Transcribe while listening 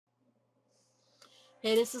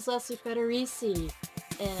Hey, this is Leslie Federici,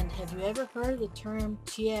 and have you ever heard of the term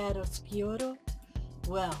Chiaroscuro?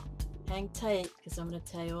 Well, hang tight because I'm going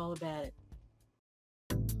to tell you all about it.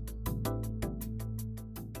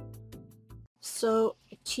 So,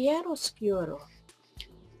 Chiaroscuro,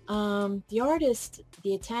 the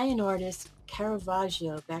Italian artist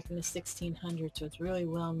Caravaggio back in the 1600s was really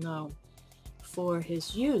well known for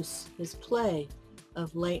his play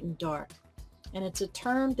of light and dark. And it's a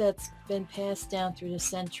term that's been passed down through the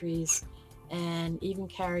centuries and even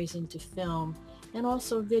carries into film and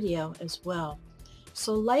also video as well.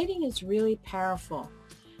 So lighting is really powerful,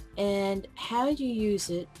 and how you use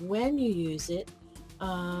it, when you use it,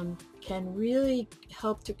 can really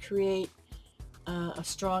help to create a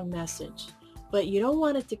strong message. But you don't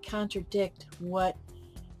want it to contradict what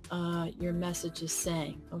your message is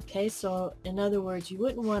saying. Okay, so in other words, you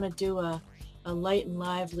wouldn't want to do a light and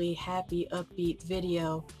lively, happy, upbeat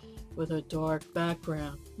video with a dark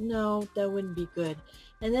background. No, that wouldn't be good.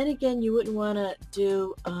 And then again, you wouldn't want to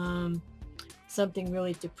do something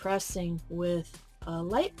really depressing with a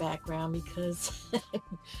light background because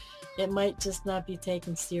it might just not be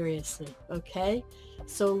taken seriously. Okay,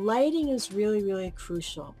 so lighting is really, really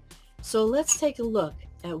crucial. So let's take a look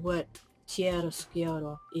at what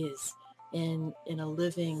chiaroscuro is in a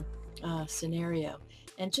living scenario,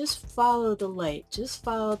 and just follow the light. Just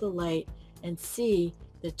follow the light and see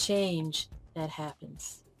the change that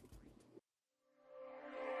happens.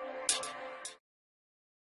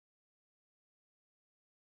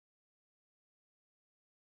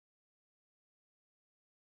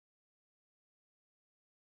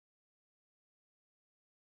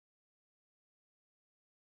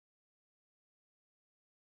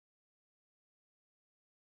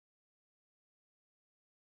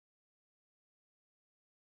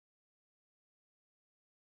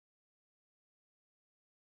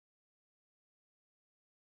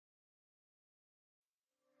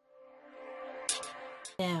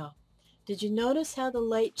 Now, did you notice how the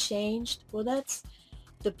light changed? Well, that's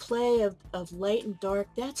the play of light and dark.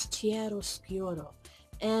 That's chiaroscuro.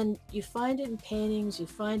 And you find it in paintings, you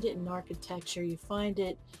find it in architecture, you find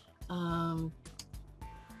it um,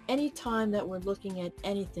 anytime that we're looking at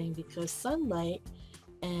anything, because sunlight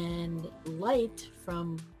and light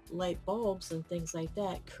from light bulbs and things like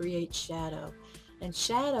that create shadow. And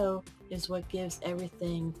shadow is what gives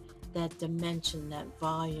everything that dimension, that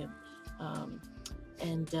volume, um,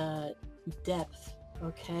 and depth.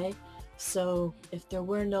 Okay, so if there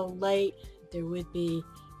were no light, there would be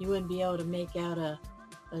you wouldn't be able to make out a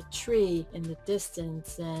tree in the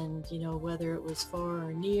distance, and whether it was far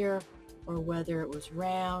or near, or whether it was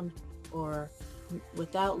round, or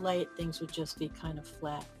without light, things would just be kind of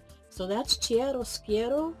flat. So that's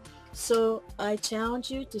chiaroscuro. So I challenge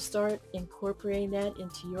you to start incorporating that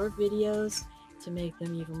into your videos to make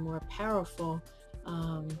them even more powerful,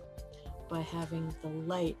 um, by having the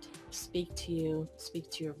light speak to you, speak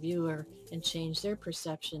to your viewer, and change their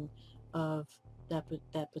perception of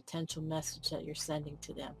that potential message that you're sending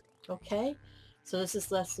to them. Okay? So this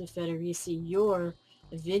is Leslie Federici, your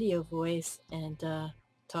video voice, and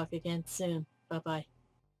talk again soon. Bye-bye.